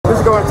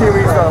on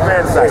TV, he's on a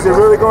fan site. Is it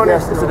really going there?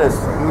 Yes, it is.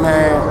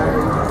 Man,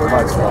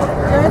 much fun.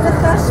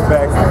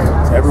 Respect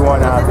to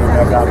everyone out there,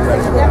 man. God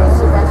bless you guys.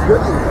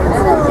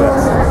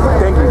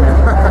 Thank you, man.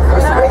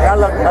 I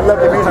love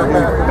the music,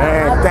 man.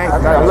 Thank you.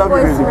 I love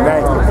the music,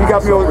 man. You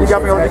got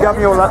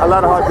me on a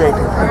lot of heartbreak.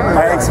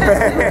 Thanks,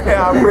 man.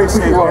 I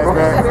appreciate that,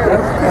 man.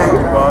 Thank you,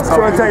 boss.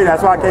 So I tell you that.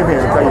 That's why I came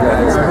here to tell you that.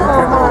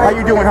 How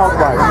you doing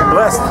health-wise?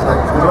 Blessed,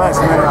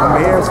 man. I'm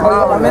here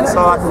smiling. That's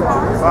all I can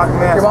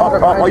ask.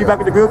 Are you back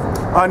with the group?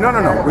 No.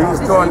 We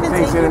just doing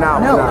things in and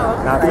out.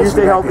 Now, You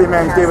stay healthy,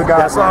 man. You stay with God.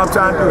 That's all I'm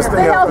trying to do is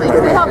stay healthy.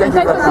 Thank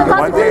you.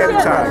 One day at a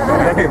time.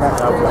 Thank you, man.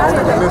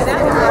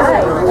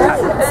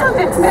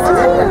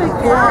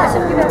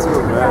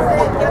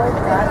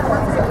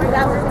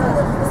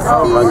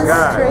 Oh my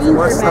God.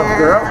 What's up,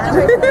 girl?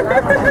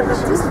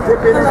 Just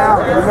dip in and out.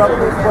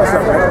 What's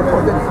up, man?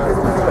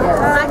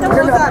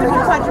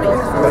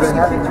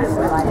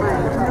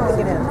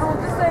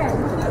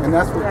 And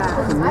that's what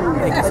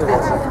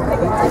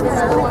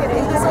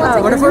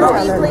Want a photo?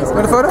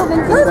 Want a photo?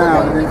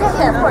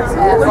 Yeah, of course.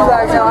 What do you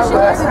guys know?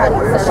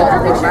 The sugar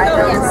picture, right?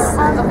 Yes.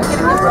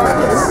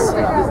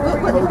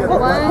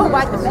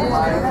 One, two,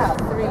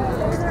 three.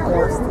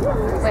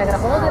 Wait, I gotta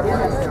hold it.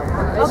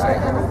 Okay.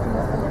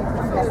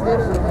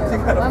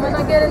 Why am I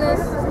not getting this?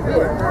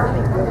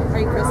 Are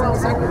you pressing the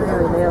circle?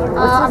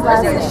 I'm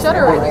pressing the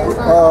shutter right here. I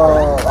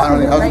don't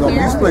know. I was going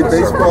to play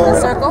baseball. The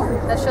circle?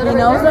 That shutter right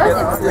here?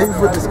 Yeah, he's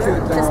with this kid.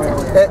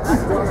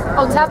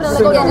 Oh, tap it and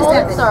let go. Yeah, hold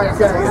it. Sorry. I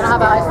don't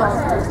have an iPhone.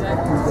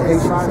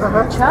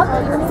 Chuck?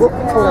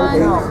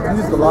 He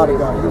used a lot of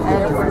guys.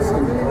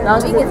 No,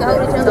 we get to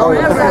hold each other.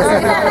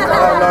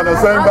 No,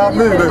 same about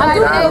me. I'm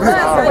doing it.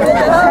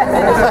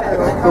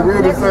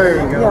 We're the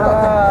same.